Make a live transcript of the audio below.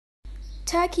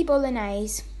Turkey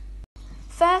Bolognese.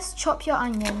 First, chop your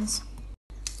onions.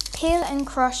 Peel and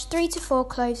crush 3 to 4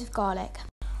 cloves of garlic.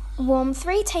 Warm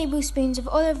 3 tablespoons of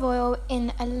olive oil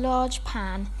in a large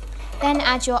pan. Then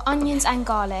add your onions and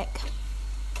garlic.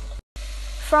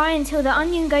 Fry until the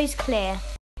onion goes clear.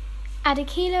 Add a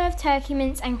kilo of turkey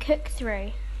mince and cook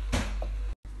through.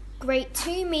 Grate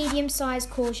 2 medium-sized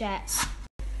courgettes.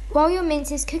 While your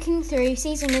mince is cooking through,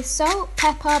 season with salt,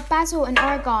 pepper, basil and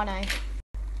oregano.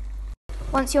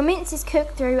 Once your mince is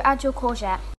cooked through, add your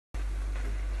courgette.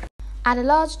 Add a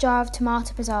large jar of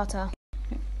tomato passata,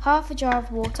 half a jar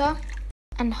of water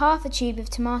and half a tube of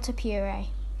tomato puree.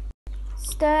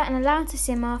 Stir and allow to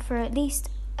simmer for at least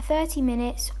 30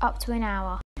 minutes up to an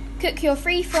hour. Cook your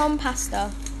free-from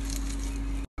pasta.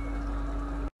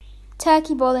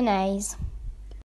 Turkey Bolognese.